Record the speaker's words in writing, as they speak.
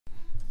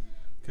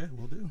Okay,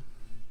 we'll do.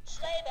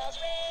 Sleigh bells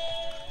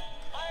ring,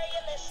 are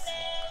you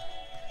listening?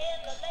 In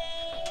the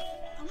lane,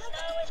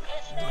 snow is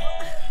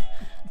glistening.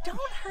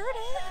 Don't hurt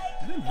it.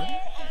 I didn't hurt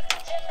it.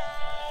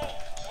 Tonight,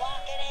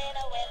 walking in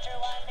a winter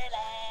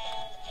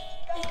wonderland.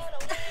 Gonna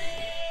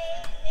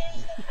win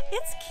is the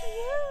It's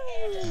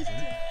cute. is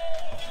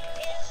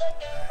a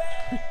goober.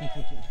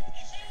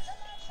 He sings a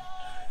love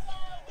song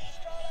while we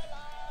stroll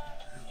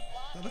along.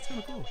 Oh, that's kind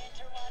of cool.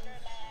 Winter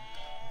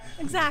wonderland.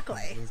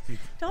 Exactly. Let's keep-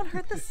 Don't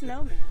hurt the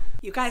snowman.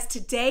 You guys,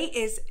 today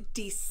is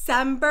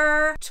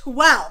December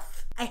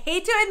 12th. I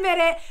hate to admit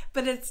it,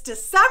 but it's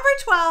December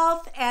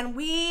 12th and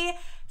we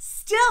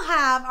still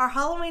have our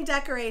Halloween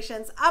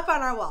decorations up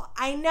on our wall.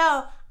 I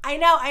know.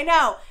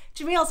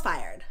 Jamil's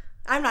fired.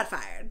 I'm not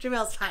fired.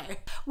 Jamil's fired.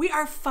 We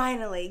are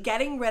finally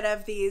getting rid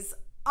of these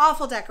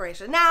awful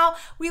decorations. Now,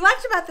 we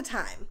liked them at the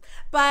time,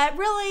 but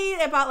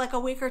really about like a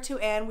week or two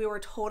in, we were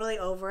totally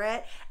over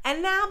it.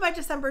 And now by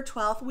December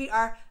 12th, we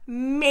are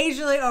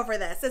majorly over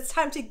this. It's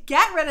time to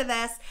get rid of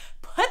this,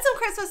 put some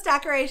Christmas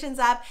decorations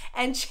up,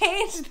 and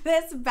change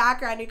this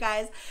background, you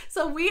guys.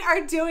 So we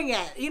are doing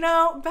it. You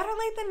know, better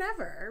late than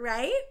never,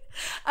 right?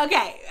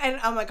 Okay, and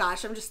oh my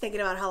gosh, I'm just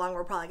thinking about how long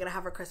we're probably gonna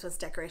have our Christmas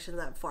decorations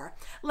up for.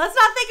 Let's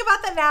not think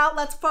about that now.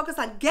 Let's focus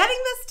on getting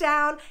this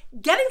down,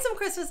 getting some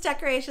Christmas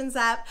decorations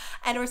up,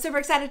 and we're super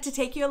excited to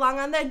take you along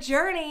on the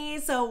journey.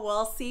 So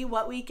we'll see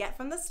what we get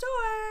from the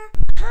store.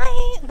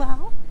 Hi,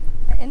 well,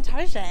 we're in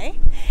K&J,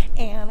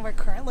 and we're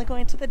currently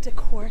going to the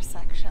decor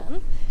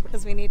section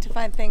because we need to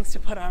find things to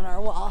put on our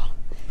wall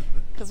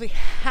because we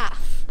have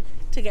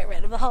to get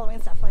rid of the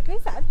Halloween stuff like we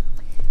said.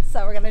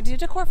 So we're gonna do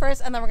decor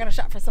first, and then we're gonna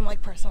shop for some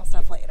like personal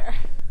stuff later.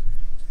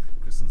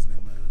 Kristen's new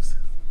moves.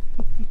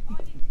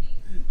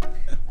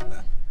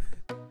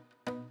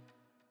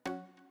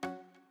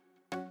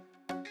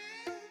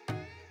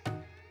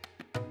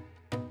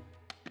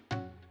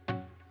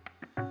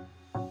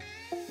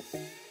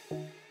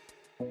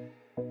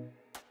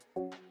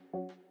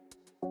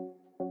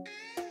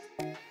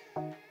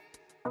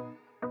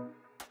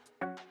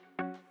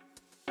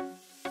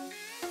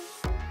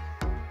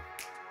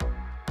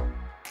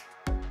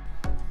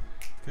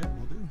 Okay,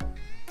 we'll do.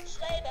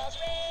 Sleigh bells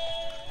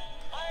ring,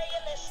 are you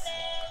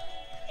listening?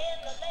 In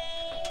the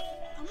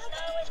lane,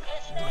 snow is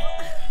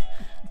glistening.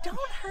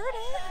 Don't hurt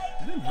it.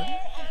 I didn't hurt it.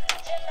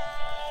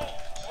 Tonight,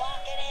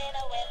 walking in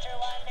a winter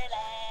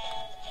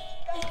wonderland.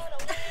 Gonna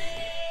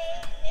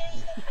win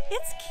is the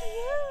It's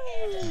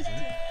cute.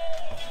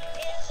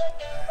 is a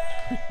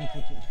goober. He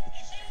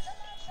sings a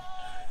love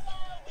song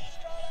while we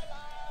stroll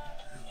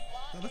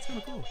along. Oh, that's kind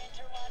of cool.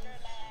 Winter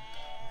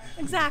wonderland.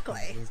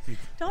 Exactly. Let's keep-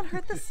 Don't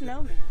hurt the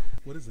snowman.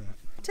 What is that?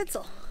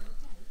 Tinsel.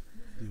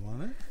 Do you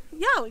want it?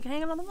 Yeah, we can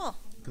hang it on the wall.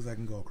 Because I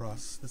can go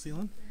across the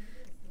ceiling?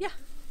 Yeah.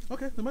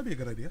 Okay, that might be a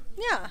good idea.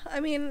 Yeah, I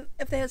mean,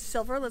 if they have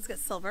silver, let's get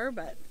silver,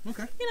 but,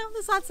 Okay. you know,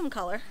 let's add some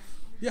color.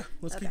 Yeah,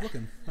 let's keep Okay.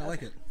 looking. I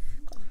like it.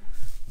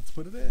 Let's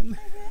put it in.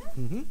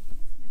 Mm-hmm.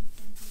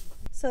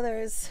 So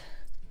there's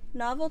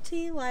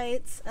novelty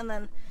lights and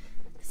then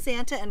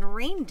Santa and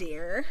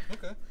reindeer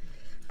Okay.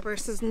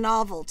 versus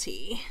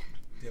novelty.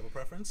 Do you have a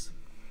preference?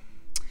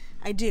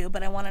 I do,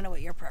 but I want to know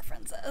what your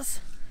preference is.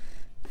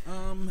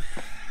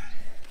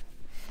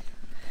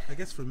 I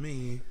guess for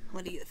me,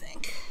 What do you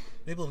think?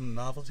 maybe the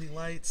novelty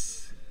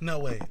lights. No,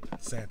 wait,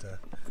 Santa.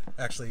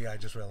 Actually, yeah, I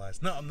just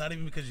realized. No, not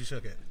even because you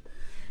shook it.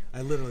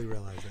 I literally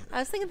realized it. I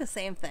was thinking the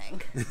same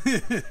thing.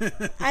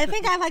 I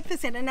think I like the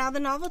Santa. Now the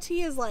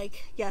novelty is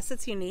like, yes,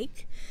 it's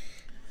unique,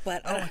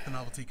 but I don't like the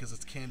novelty because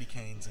it's candy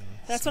canes and.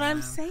 that's what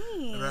I'm slime.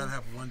 saying. I'd rather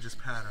have one just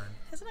pattern.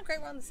 Isn't it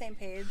great we're on the same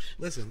page?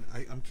 Listen,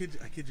 I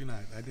kid you not.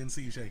 I didn't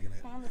see you shaking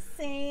it. We're on the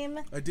same,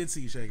 I did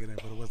see you shaking it,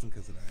 but it wasn't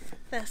because of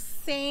that. the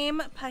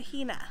same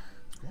pahina.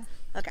 Cool.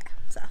 Okay,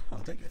 so I'll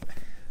take it.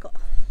 cool.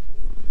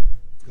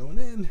 It's going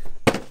in.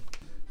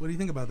 What do you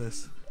think about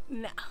this?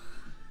 No,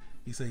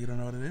 You say you don't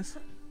know what it is?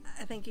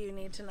 I think you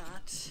need to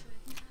not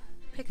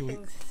pick Can we-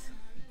 things.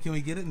 Can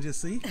we get it and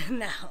just see?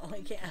 No,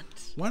 we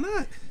can't. Why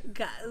not?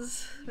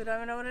 Because we don't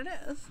even know what it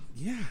is.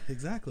 Yeah,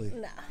 exactly.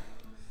 No.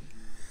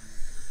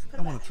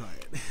 I want to try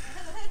it.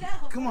 No.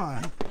 Come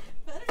on.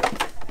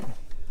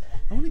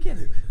 I want to get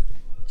it.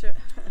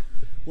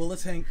 Well,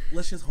 let's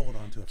just hold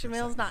on to it for a Jamil's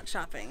second. not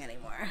shopping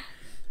anymore.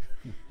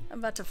 I'm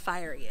about to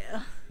fire you.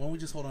 Why don't we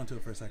just hold on to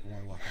it for a second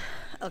while we walk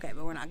out? Okay,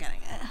 but we're not getting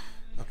it.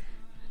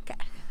 Okay.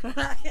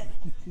 Okay.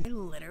 I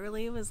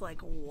literally was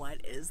like,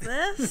 what is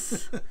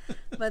this?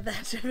 But then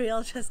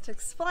Jamil just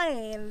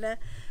explained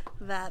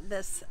that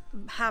this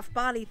half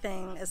body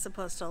thing is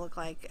supposed to look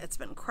like it's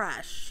been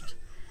crushed.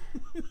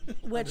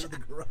 Which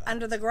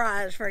under the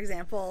garage, for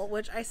example,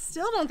 which I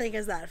still don't think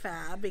is that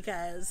fab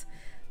because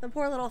the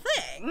poor little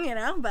thing, you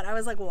know? But I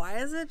was like, why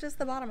is it just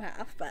the bottom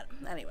half? But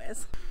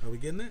anyways, Are we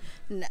getting it?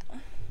 no.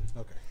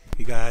 Okay.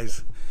 You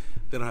guys,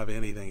 they don't have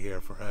anything here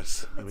for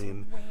us. I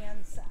mean,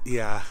 Ransacked.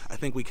 yeah, I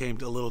think we came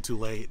a little too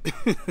late.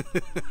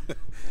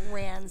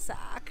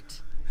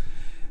 Ransacked.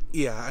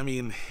 Yeah, I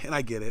mean, and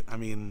I get it. I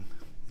mean,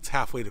 it's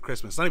halfway to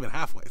Christmas. Not even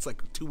halfway. It's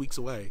like 2 weeks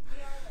away.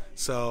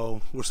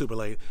 So we're super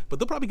late. But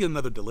they'll probably get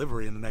another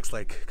delivery in the next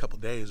like couple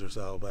days or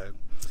so. But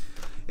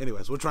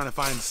anyways, we're trying to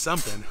find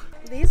something.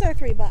 These are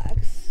 $3.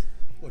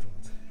 Which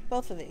ones?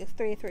 Both of these,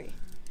 $3.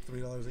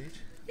 $3 each?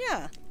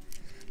 Yeah.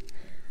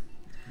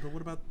 But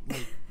what about,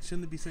 like,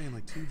 shouldn't it be saying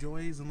like 2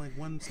 joys and like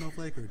 1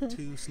 snowflake, or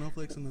 2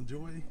 snowflakes and a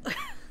joy?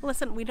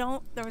 Listen,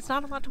 there's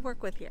not a lot to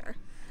work with here.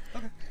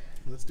 Okay,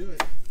 let's do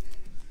it.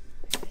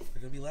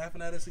 They're gonna be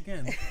laughing at us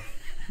again. They're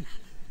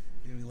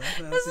gonna be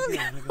laughing at us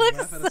again. They're gonna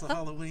laugh at us on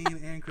Halloween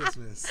and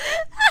Christmas.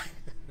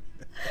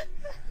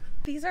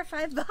 These are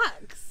 $5.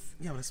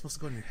 Yeah, but it's supposed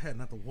to go on your head,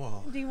 not the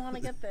wall. Do you want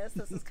to get this?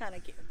 This is kind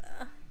of cute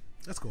though.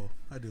 That's cool.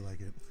 I do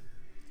like it.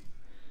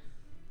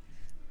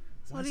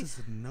 Why is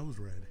his nose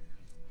red?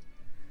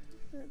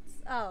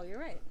 Oh, you're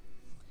right.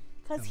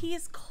 Because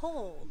he's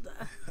cold.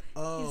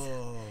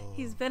 Oh.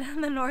 He's been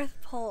on the North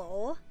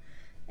Pole,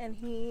 and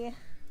he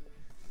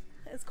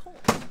is cold.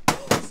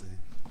 Let's see.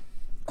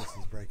 This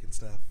is breaking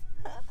stuff.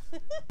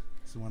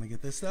 So you want to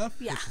get this stuff?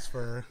 Yeah. Which is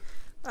for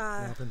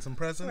wrapping some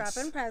presents?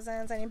 Wrapping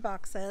presents. I need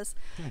boxes.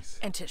 Nice.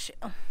 And tissue.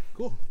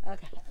 Cool.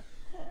 Okay.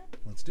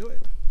 Let's do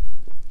it.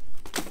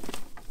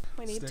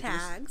 We need Stickers?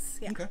 tags.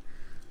 Yeah. Okay.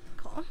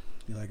 Cool.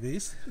 You like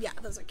these? Yeah,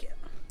 those are cute.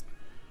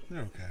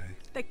 They're okay.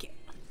 They're cute.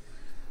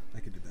 I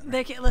could do better.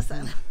 They're cute.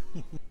 Listen.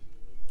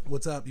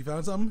 What's up? You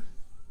found something?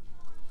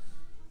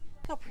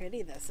 Look how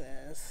pretty this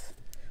is.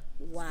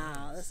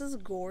 Wow, this is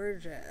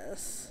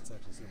gorgeous. It's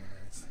actually super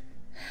nice.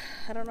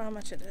 I don't know how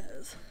much it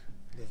is.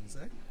 Doesn't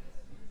say.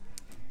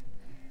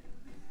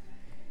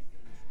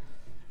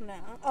 No.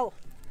 Oh,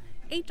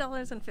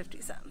 $8.50.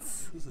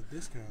 This is a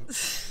discount.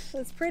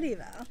 It's pretty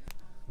though.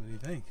 What do you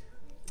think?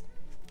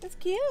 It's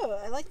cute.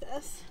 I like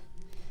this.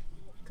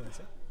 Can I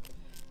say?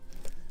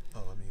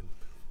 Oh, I mean,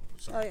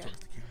 sorry, Oh, yeah. towards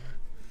the camera.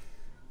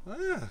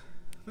 Oh,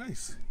 yeah.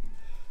 Nice.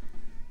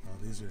 Oh,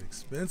 these are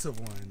expensive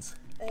ones.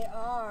 They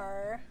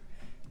are.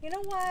 You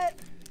know what?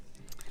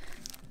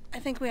 I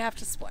think we have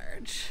to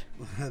splurge.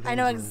 I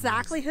know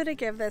exactly who to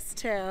give this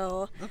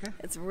to. Okay.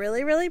 It's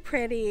really, really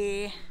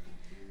pretty.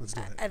 Let's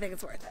do it. I think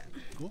it's worth it.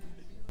 Cool.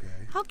 Okay.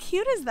 How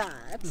cute is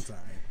that? That's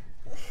alright.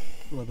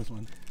 What about this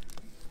one?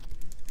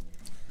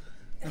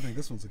 I think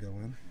this one's a good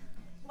one.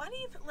 Why do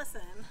you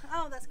listen?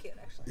 Oh, that's cute,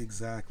 actually.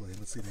 Exactly.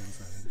 Let's see the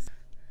inside.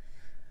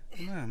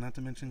 Yeah, not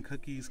to mention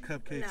cookies,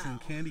 cupcakes,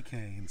 and candy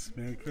canes.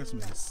 Merry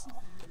Christmas.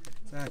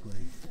 Exactly.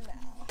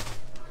 No.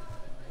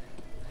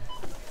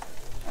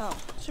 Oh,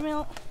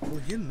 Jamil, We're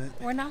getting it.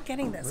 we're not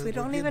getting this. We're We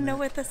don't getting even know it.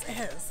 what this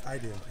is. I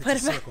do. It's Put a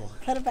it back. circle.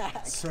 Put it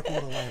back. Circle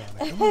with a light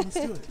on it. Come on, let's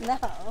do it.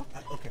 No.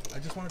 Okay, I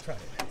just want to try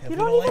it. If You we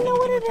don't even know we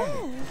what can it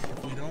return is.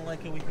 If we don't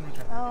like it, we can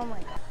return it. Oh my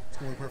god. It's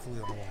going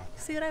perfectly on the wall.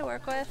 See what I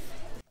work with?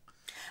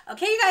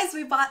 Okay, you guys,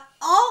 we bought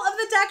all of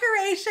the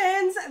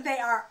decorations. They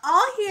are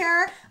all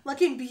here,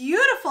 looking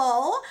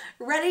beautiful,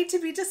 ready to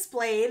be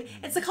displayed.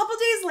 It's a couple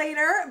days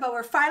later, but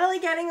we're finally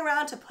getting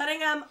around to putting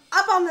them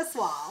up on this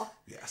wall.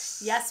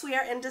 Yes. Yes, we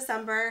are in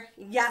December.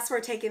 Yes,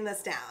 we're taking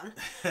this down.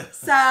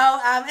 So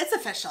it's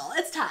official.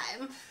 It's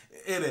time.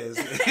 It is.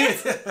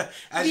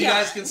 As you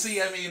guys can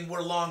see, I mean,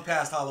 we're long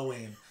past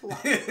Halloween.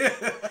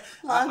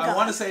 I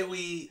want to say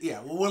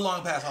we're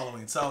long past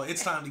Halloween. So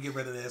it's time to get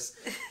rid of this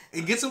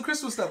and get some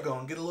Christmas stuff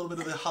going. Get a little bit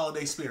of the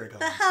holiday spirit going.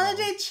 The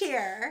holiday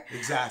cheer.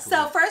 Exactly.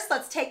 So first,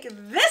 let's take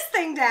this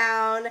thing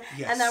down,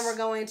 Yes. and then we're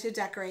going to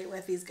decorate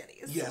with these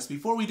goodies. Yes,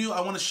 before we do,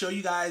 I want to show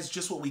you guys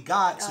just what we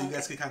got so you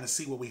guys can kind of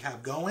see what we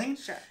have going.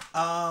 Sure.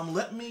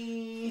 Let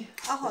me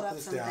I'll hold put up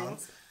this some down.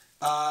 things.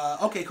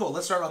 Okay, cool.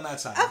 Let's start on that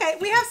side. Okay,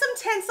 we have some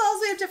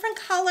tinsels. We have different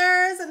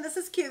colors, and this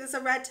is cute. This is a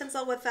red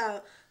tinsel with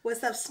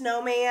a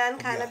snowman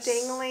kind of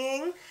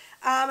dangling.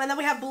 And then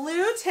we have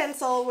blue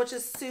tinsel, which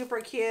is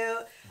super cute,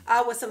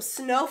 with some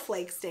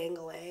snowflakes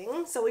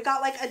dangling. So we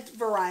got like a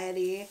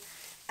variety.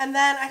 And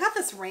then I got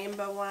this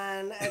rainbow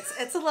one.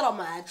 It's a little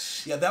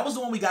much. Yeah, that was the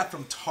one we got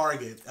from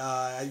Target.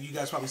 You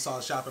guys probably saw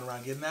us shopping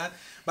around getting that.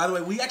 By the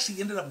way, we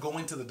actually ended up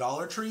going to the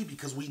Dollar Tree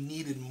because we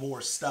needed more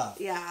stuff.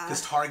 Yeah.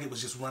 Because Target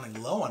was just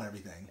running low on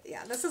everything.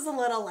 Yeah, this is a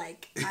little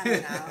like, I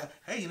don't know.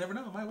 Hey, you never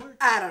know. It might work.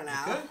 I don't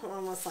know. Okay.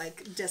 Almost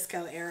like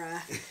disco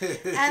era.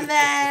 And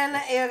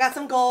then you got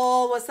some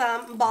gold with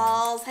some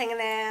balls hanging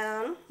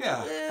down.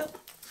 Yeah. Boop.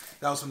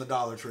 That was from the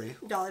Dollar Tree.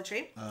 Dollar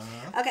Tree.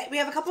 Uh-huh. Okay, we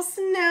have a couple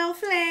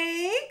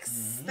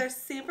snowflakes. They're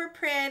super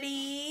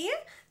pretty.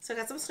 So I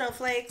got some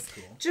snowflakes.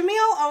 Cool.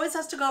 Jamil always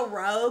has to go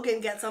rogue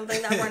and get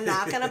something that we're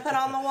not going to put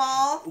on the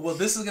wall. Well,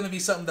 this is going to be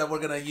something that we're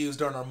going to use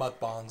during our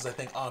mukbangs, I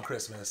think, on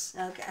Christmas.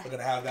 Okay. We're going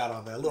to have that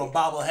on there. A little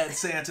bobblehead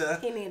Santa.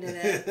 He needed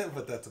it.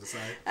 Put that to the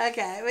side.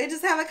 Okay, we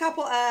just have a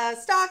couple of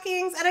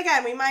stockings. And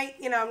again, we might,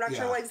 I'm not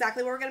sure Yeah. what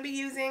exactly what we're going to be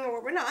using or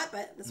what we're not,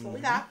 but this is what we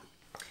got.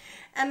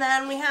 And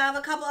then we have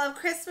a couple of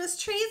Christmas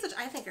trees, which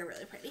I think are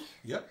really pretty.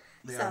 Yep.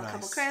 They So are a nice.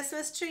 couple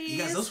Christmas trees. You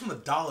guys, those from the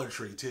Dollar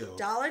Tree, too.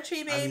 Dollar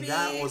Tree, baby. I mean,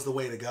 that was the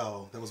way to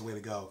go. That was the way to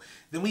go.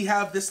 Then we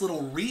have this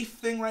little wreath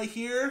thing right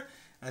here.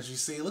 As you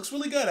see, it looks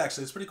really good,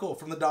 actually. It's pretty cool.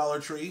 From the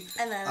Dollar Tree.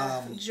 And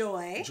then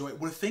Joy.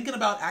 We're thinking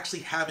about actually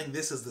having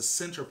this as the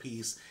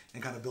centerpiece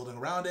and kind of building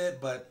around it,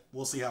 but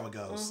we'll see how it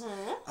goes.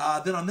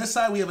 Then on this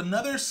side, we have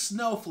another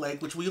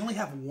snowflake, which we only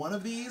have one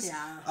of these.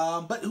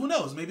 Yeah. But who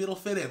knows? Maybe it'll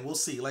fit in. We'll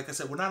see. Like I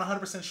said, we're not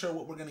 100% sure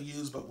what we're going to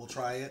use, but we'll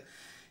try it.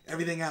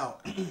 Everything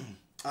out.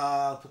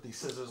 Put these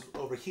scissors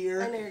over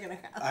here. I know you're going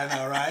to. I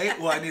know, right?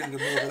 Well, I needed to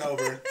move it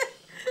over.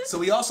 So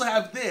we also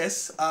have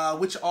this,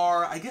 which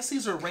are, I guess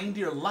these are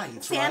reindeer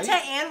lights, Santa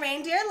right? and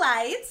reindeer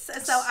lights.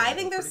 So I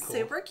think they're cool.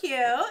 super cute.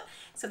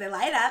 So they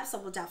light up, so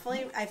we'll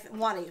definitely, I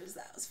want to use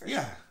those for sure.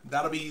 Yeah,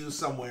 that'll be used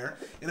somewhere.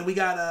 And then we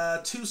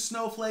got 2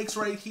 snowflakes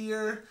right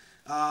here.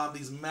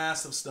 These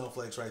massive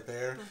snowflakes right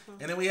there.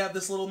 And then we have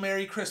this little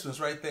Merry Christmas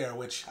right there,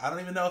 which I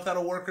don't even know if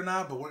that'll work or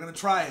not, but we're going to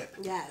try it.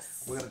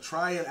 Yes. We're going to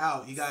try it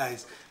out. You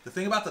guys, the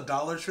thing about the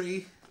Dollar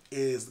Tree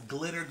is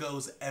glitter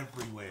goes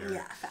everywhere.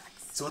 Yeah, facts.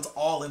 So it's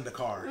all in the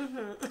car.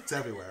 It's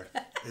everywhere.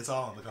 It's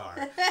all in the car.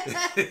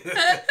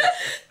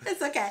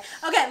 It's okay.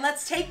 Okay,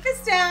 let's take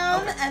this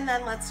down and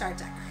then let's start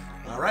decorating.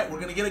 All right, we're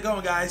going to get it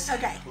going, guys.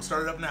 Okay. We'll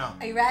start it up now.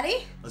 Are you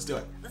ready? Let's do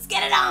it. Let's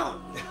get it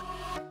on.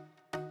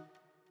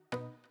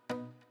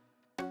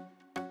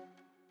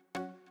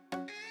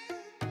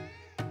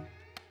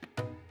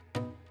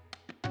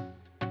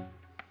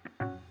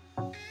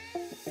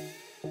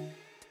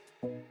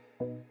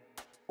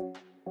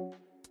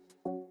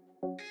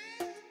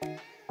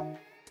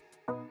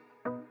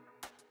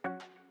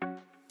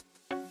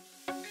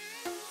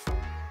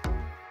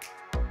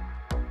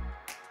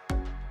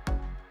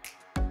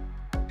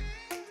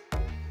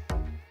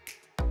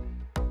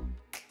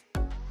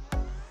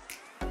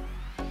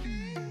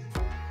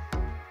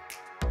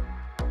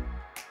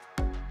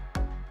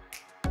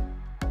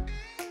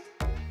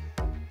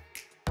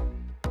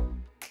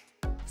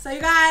 So you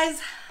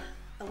guys,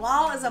 the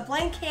wall is a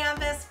blank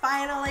canvas,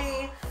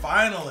 finally.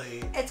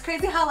 Finally. It's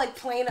crazy how like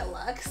plain it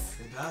looks.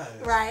 It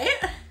does. Right?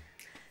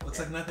 Looks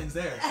like nothing's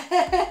there.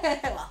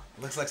 Well,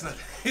 Looks like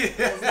nothing.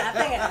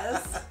 nothing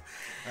is.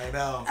 I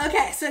know.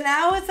 Okay, so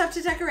now it's up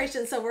to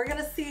decoration. So we're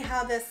gonna see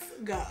how this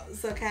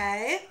goes,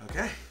 okay?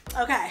 Okay.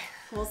 Okay,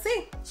 we'll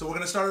see. So we're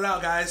gonna start it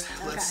out, guys.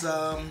 Okay. Let's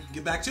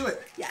get back to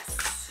it.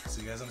 Yes.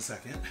 See you guys in a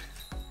second.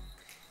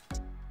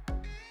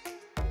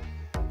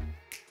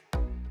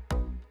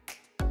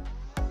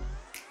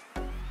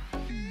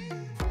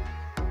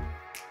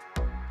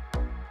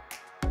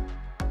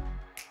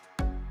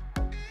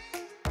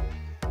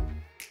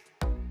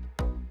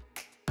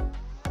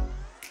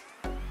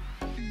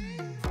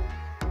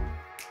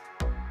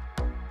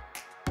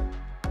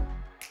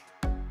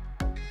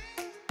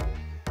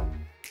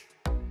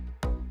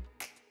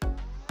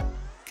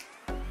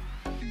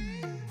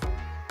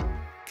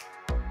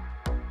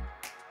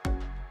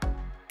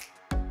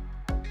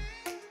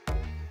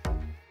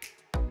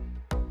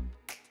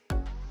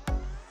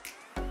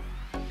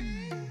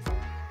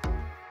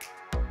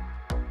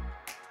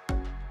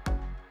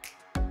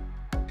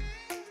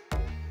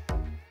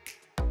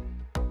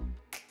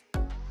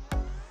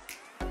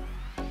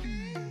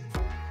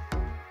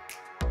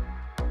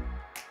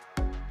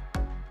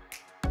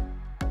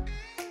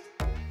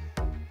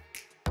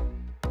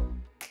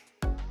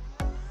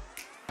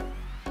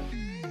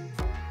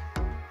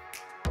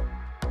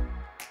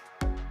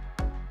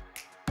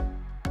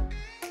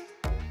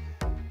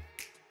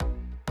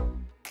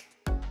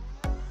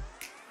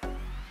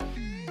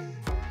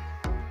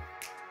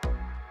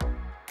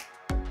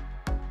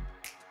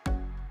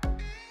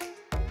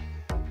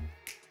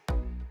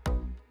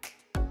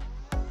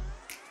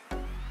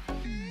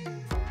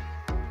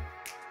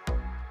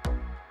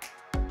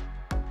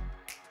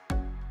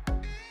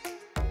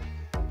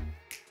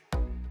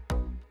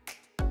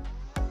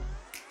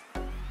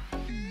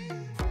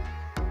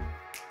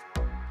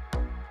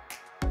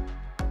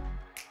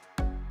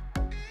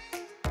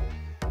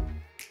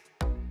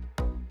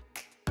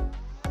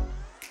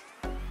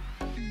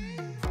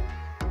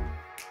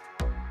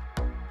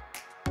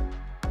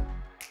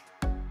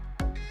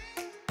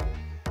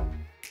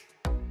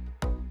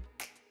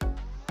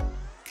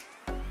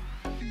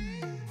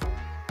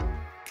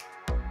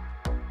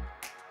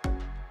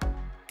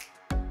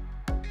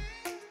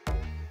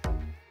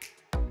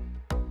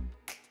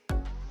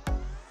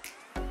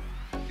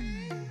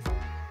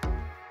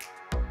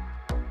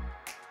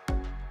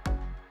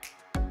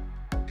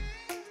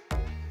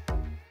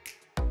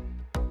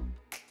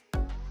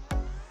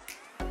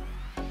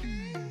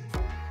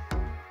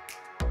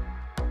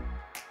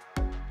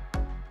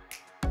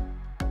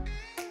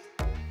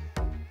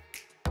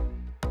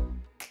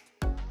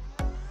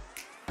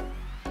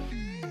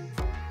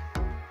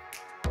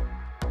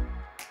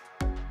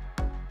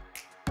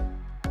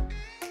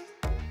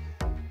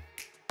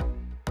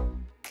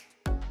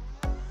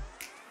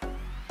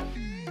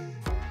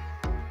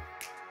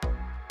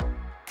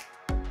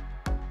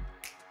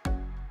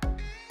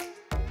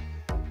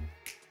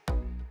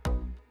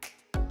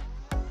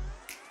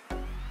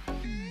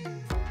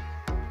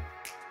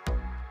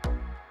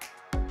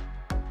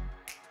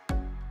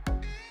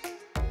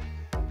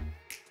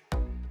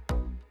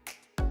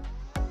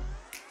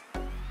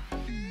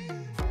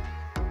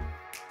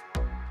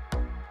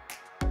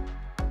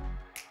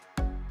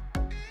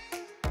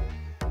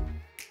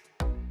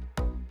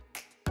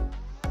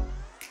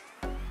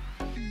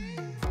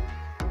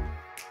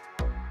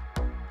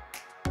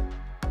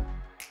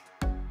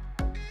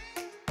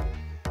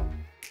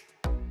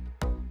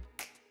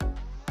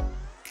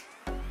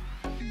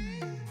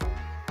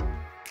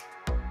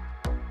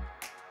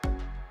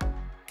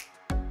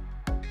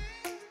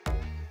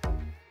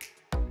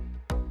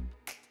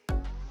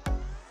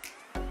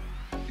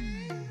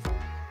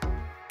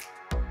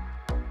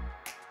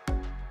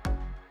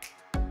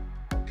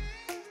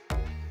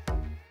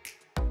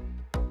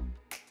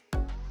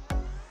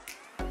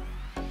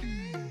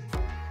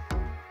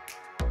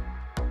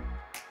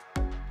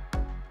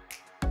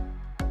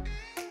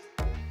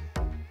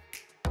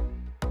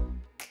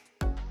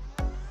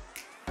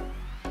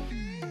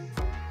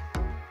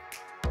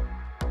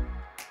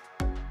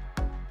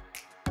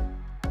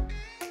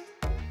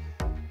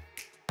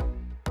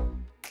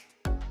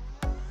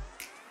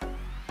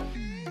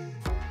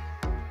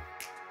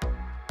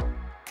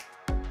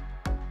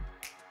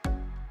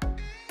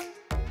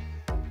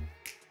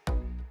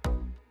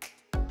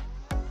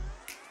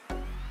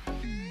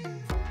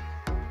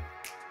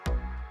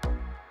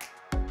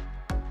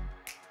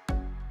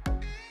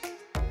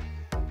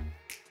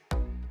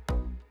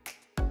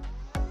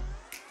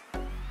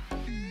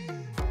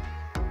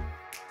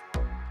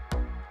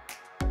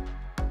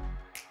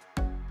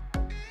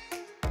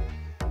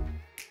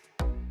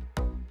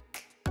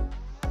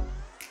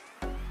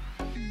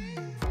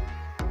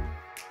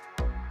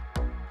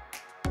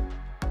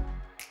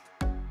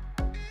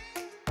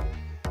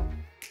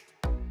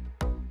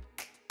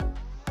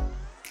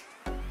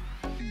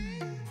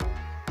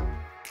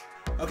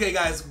 Okay,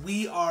 guys,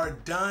 we are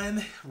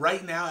done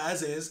right now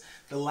as is.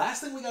 The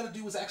last thing we got to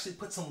do is actually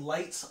put some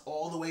lights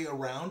all the way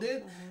around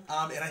it.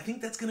 And I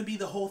think that's going to be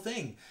the whole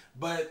thing.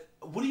 But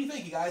what do you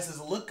think, you guys? Does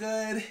it look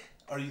good?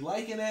 Are you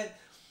liking it?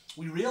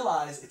 We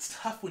realize it's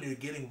tough when you're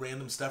getting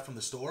random stuff from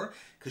the store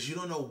because you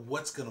don't know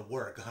what's going to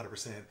work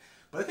 100%.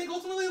 But I think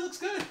ultimately it looks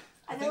good.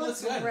 I think it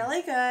looks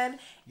really good.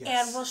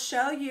 Yes. And we'll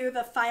show you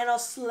the final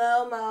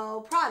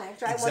slow-mo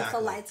product, right? Exactly. Once the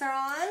lights are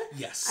on.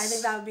 Yes. I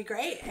think that would be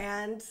great.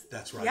 And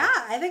that's right. Yeah,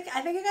 I think you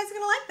guys are going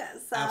to like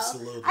this. So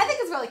absolutely. I think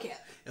it's really cute.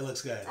 It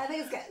looks good. I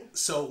think it's good.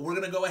 So we're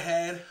going to go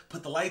ahead,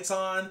 put the lights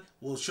on.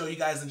 We'll show you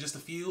guys in just a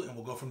few, and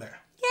we'll go from there.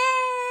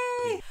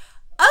 Yay!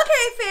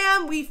 Okay,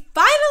 fam, we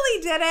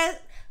finally did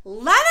it.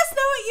 Let us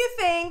know what you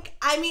think.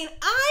 I mean,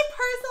 I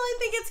personally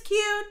think it's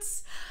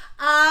cute.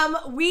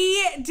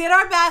 We did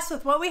our best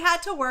with what we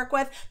had to work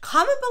with.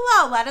 Comment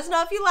below. Let us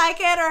know if you like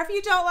it or if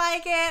you don't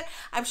like it.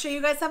 I'm sure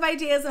you guys have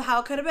ideas of how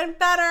it could have been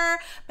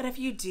better. But if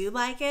you do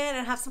like it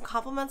and have some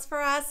compliments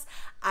for us,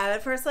 I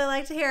would personally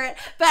like to hear it.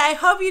 But I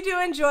hope you do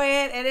enjoy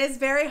it. It is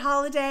very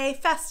holiday,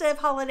 festive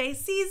holiday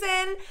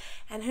season.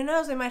 And who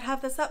knows, we might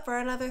have this up for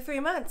another 3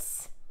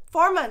 months,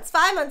 4 months,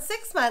 5 months,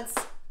 6 months.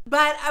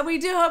 But we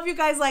do hope you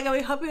guys like it.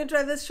 We hope you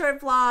enjoyed this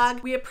short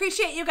vlog. We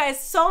appreciate you guys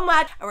so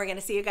much. And we're going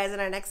to see you guys in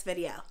our next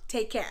video.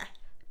 Take care.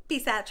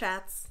 Peace out,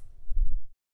 chats.